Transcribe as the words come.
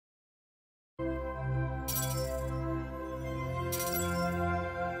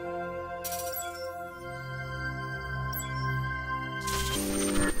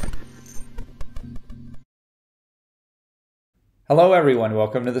Hello everyone,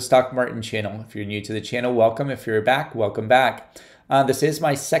 welcome to the Stock Martin channel. If you're new to the channel, welcome. If you're back, welcome back. This is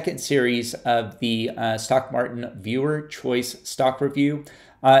my second series of the Stock Martin Viewer Choice Stock Review.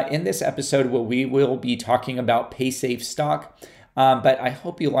 In this episode, we will be talking about Paysafe stock, but I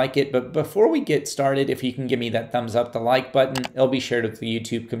hope you like it. But before we get started, if you can give me that thumbs up, the like button, it'll be shared with the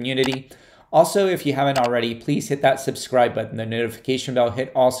YouTube community. Also, if you haven't already, please hit that subscribe button, the notification bell, hit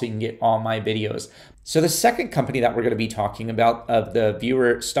all so you can get all my videos. So the second company that we're going to be talking about of the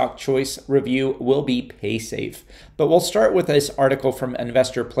viewer stock choice review will be Paysafe. But we'll start with this article from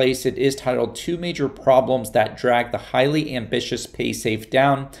Investor Place. It is titled "Two Major Problems That Drag the Highly Ambitious Paysafe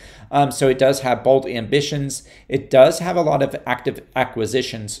Down." So it does have bold ambitions. It does have a lot of active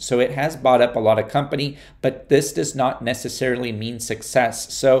acquisitions. So it has bought up a lot of company, but this does not necessarily mean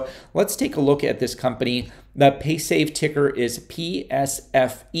success. So let's take a look at this company. The Paysafe ticker is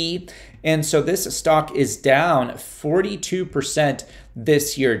PSFE. And so this stock is down 42%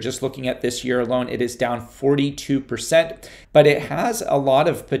 this year. Just looking at this year alone, it is down 42%, but it has a lot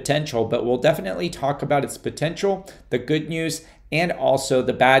of potential, but we'll definitely talk about its potential, the good news, and also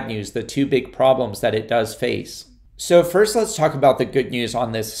the bad news, the two big problems that it does face. So first, let's talk about the good news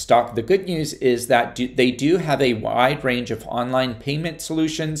on this stock. The good news is that they do have a wide range of online payment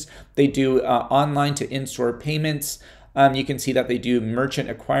solutions. They do online to in-store payments. You can see that they do merchant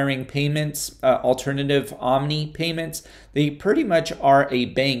acquiring payments, alternative omni payments. They pretty much are a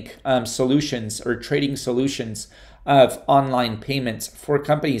bank solutions or trading solutions of online payments for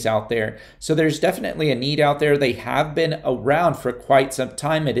companies out there. So there's definitely a need out there. They have been around for quite some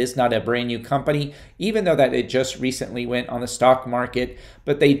time. It is not a brand new company, even though that it just recently went on the stock market.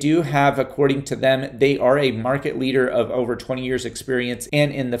 But they do have, according to them, they are a market leader of over 20 years experience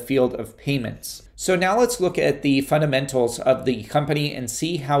and in the field of payments. So now let's look at the fundamentals of the company and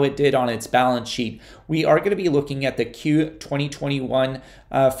see how it did on its balance sheet. We are going to be looking at the Q 2021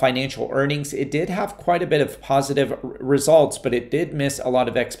 financial earnings. It did have quite a bit of positive results, but it did miss a lot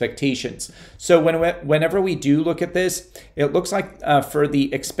of expectations. So whenever we do look at this, it looks like for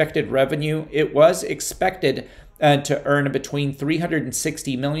the expected revenue, it was expected to earn between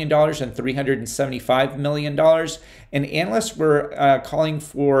 $360 million and $375 million. And analysts were calling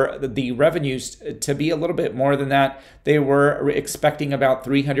for the revenues to be a little bit more than that. They were expecting about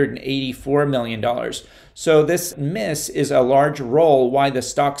 $384 million. So this miss is a large role why the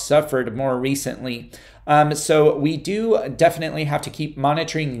stock suffered more recently. So we do definitely have to keep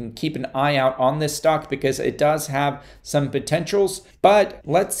monitoring and keep an eye out on this stock because it does have some potentials. But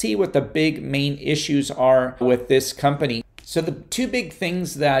let's see what the big main issues are with this company. So the two big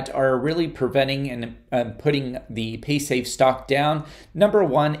things that are really preventing and putting the Paysafe stock down, number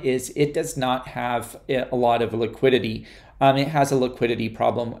one is it does not have a lot of liquidity. It has a liquidity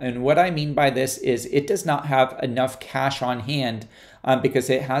problem. And what I mean by this is it does not have enough cash on hand because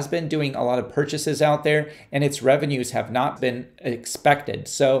it has been doing a lot of purchases out there and its revenues have not been expected.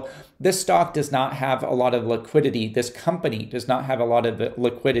 So this stock does not have a lot of liquidity. This company does not have a lot of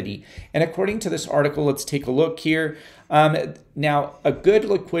liquidity. And according to this article, let's take a look here. Now, a good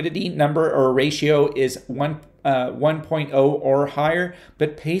liquidity number or ratio is 1.0 or higher,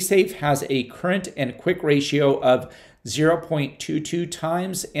 but Paysafe has a current and quick ratio of 0.22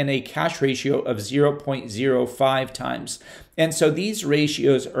 times and a cash ratio of 0.05 times. And so these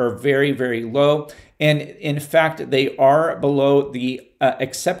ratios are very, very low. And in fact, they are below the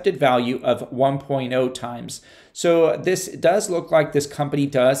accepted value of 1.0 times. So this does look like this company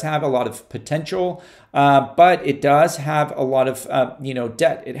does have a lot of potential, but it does have a lot of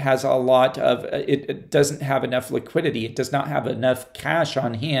debt. It has a lot of it doesn't have enough liquidity. It does not have enough cash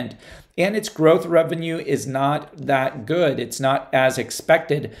on hand, and its growth revenue is not that good. It's not as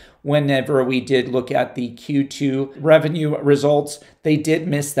expected. Whenever we did look at the Q2 revenue results, they did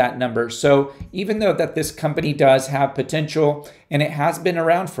miss that number. So even though that this company does have potential and it has been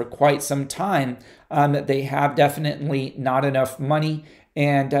around for quite some time, they have definitely not enough money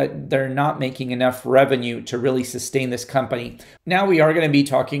and they're not making enough revenue to really sustain this company. Now we are going to be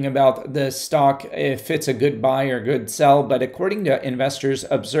talking about the stock, if it's a good buy or good sell, but according to Investors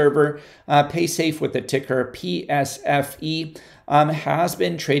Observer, Paysafe with the ticker PSFE has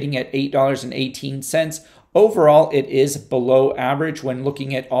been trading at $8.18. Overall, it is below average when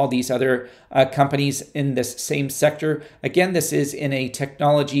looking at all these other companies in this same sector. Again, this is in a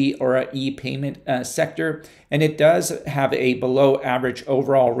technology or a e-payment sector, and it does have a below average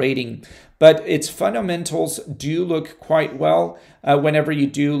overall rating. but its fundamentals do look quite well. Whenever you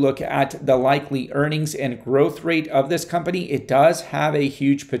do look at the likely earnings and growth rate of this company, it does have a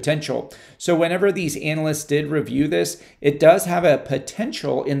huge potential. So whenever these analysts did review this, it does have a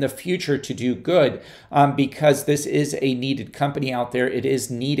potential in the future to do good because this is a needed company out there. It is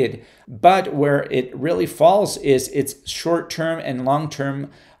needed. But where it really falls is its short-term and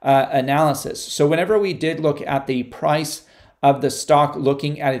long-term analysis. So whenever we did look at the price of the stock,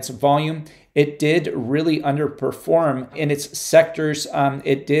 looking at its volume, it did really underperform in its sectors.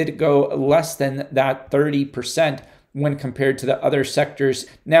 It did go less than that 30% when compared to the other sectors.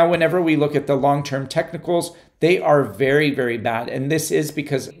 Now, whenever we look at the long-term technicals, they are very, very bad. And this is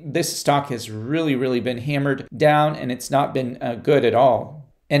because this stock has really been hammered down and it's not been good at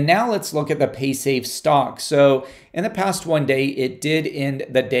all. And now let's look at the Paysafe stock. So in the past one day, it did end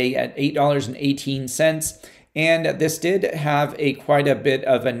the day at $8.18. And this did have quite a bit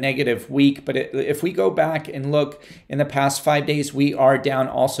of a negative week. But if we go back and look in the past 5 days, we are down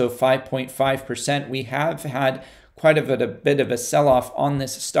also 5.5%. We have had quite a bit of a sell-off on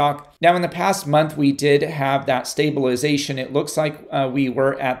this stock. Now, in the past month, we did have that stabilization. It looks like we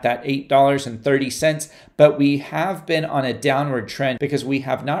were at that $8.30, but we have been on a downward trend because we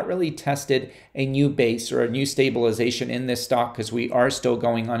have not really tested a new base or a new stabilization in this stock because we are still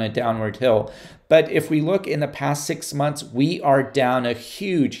going on a downward hill. But if we look in the past 6 months, we are down a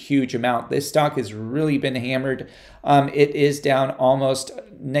huge amount. This stock has really been hammered. It is down almost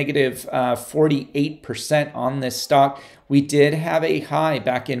negative 48% on this stock. We did have a high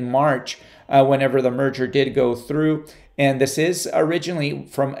back in March whenever the merger did go through. And this is originally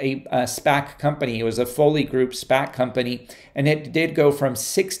from a SPAC company. It was a Foley Group SPAC company. And it did go from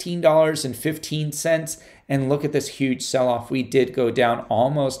 $16.15. And look at this huge sell-off. We did go down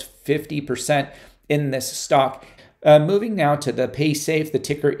almost 50% in this stock. Moving now to the Paysafe, the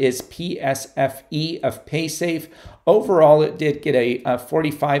ticker is PSFE of Paysafe. Overall, it did get a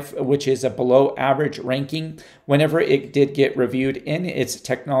 45, which is a below average ranking whenever it did get reviewed in its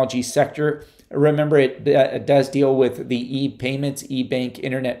technology sector. Remember, it does deal with the e-payments, e-bank,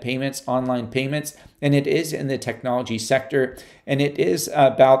 internet payments, online payments, and it is in the technology sector, and it is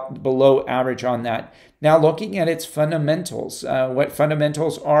about below average on that. Now, looking at its fundamentals, what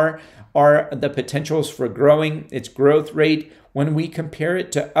fundamentals are the potentials for growing, its growth rate, when we compare it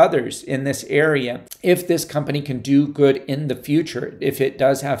to others in this area. If this company can do good in the future, if it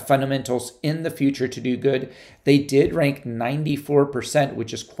does have fundamentals in the future to do good, they did rank 94%,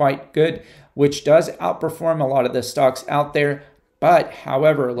 which is quite good, which does outperform a lot of the stocks out there. But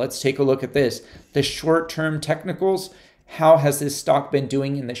however, let's take a look at this. The short-term technicals, how has this stock been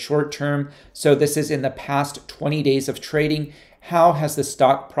doing in the short term? So this is in the past 20 days of trading. How has the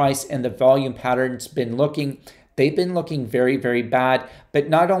stock price and the volume patterns been looking? They've been looking very bad, but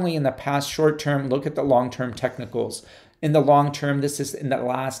not only in the past short term, look at the long-term technicals. In the long term, this is in the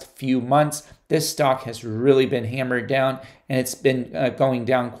last few months, this stock has really been hammered down and it's been going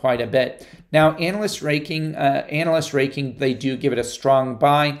down quite a bit. Now, analyst ranking, they do give it a strong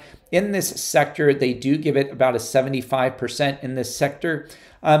buy. In this sector, they do give it about a 75% in this sector.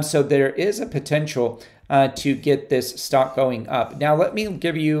 So there is a potential to get this stock going up. Now, let me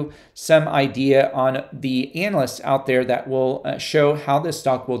give you some idea on the analysts out there that will show how this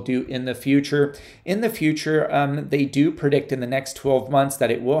stock will do in the future. In the future, they do predict in the next 12 months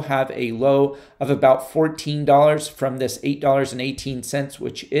that it will have a low of about $14 from this $8.18,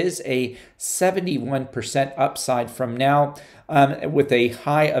 which is a 71% upside from now, with a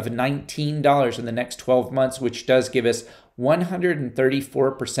high of $19 in the next 12 months, which does give us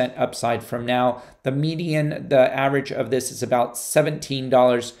 134% upside from now. The median, the average of this is about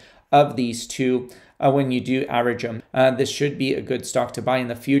 $17 of these two when you do average them. This should be a good stock to buy in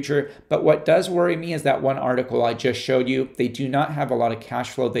the future. But what does worry me is that one article I just showed you. They do not have a lot of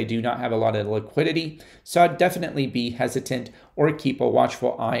cash flow. They do not have a lot of liquidity. So I'd definitely be hesitant or keep a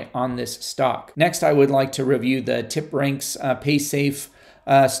watchful eye on this stock. Next, I would like to review the TipRanks Paysafe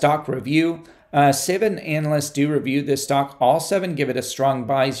stock review. 7 analysts do review this stock. All 7 give it a strong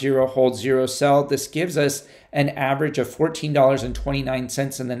buy, 0 hold, 0 sell. This gives us an average of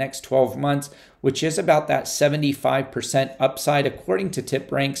 $14.29 in the next 12 months, which is about that 75% upside according to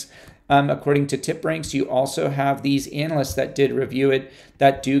TipRanks. According to TipRanks, you also have these analysts that did review it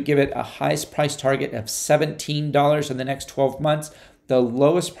that do give it a highest price target of $17 in the next 12 months. The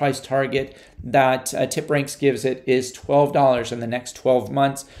lowest price target that TipRanks gives it is $12 in the next 12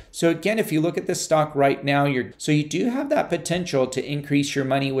 months. So again, if you look at this stock right now, you do have that potential to increase your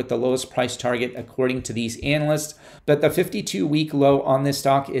money with the lowest price target according to these analysts. But the 52-week low on this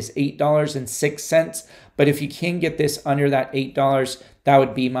stock is $8.06. But if you can get this under that $8, that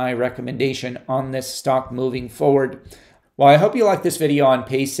would be my recommendation on this stock moving forward. Well, I hope you like this video on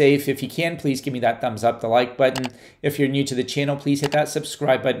Paysafe. If you can, please give me that thumbs up, the like button. If you're new to the channel, please hit that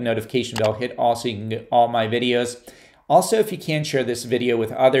subscribe button, notification bell, hit all so you can get all my videos. Also, if you can, share this video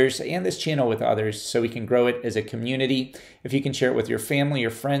with others and this channel with others so we can grow it as a community. If you can share it with your family,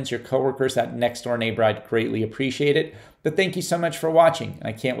 your friends, your coworkers, that next door neighbor, I'd greatly appreciate it. But thank you so much for watching.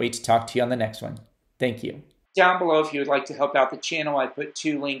 I can't wait to talk to you on the next one. Thank you. Down below, if you would like to help out the channel, I put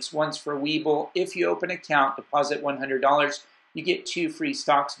 2 links. One's for Webull. If you open an account, deposit $100, you get 2 free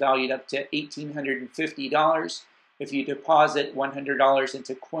stocks valued up to $1,850. If you deposit $100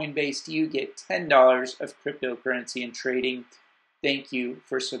 into Coinbase, you get $10 of cryptocurrency and trading. Thank you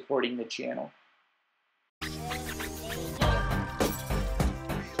for supporting the channel.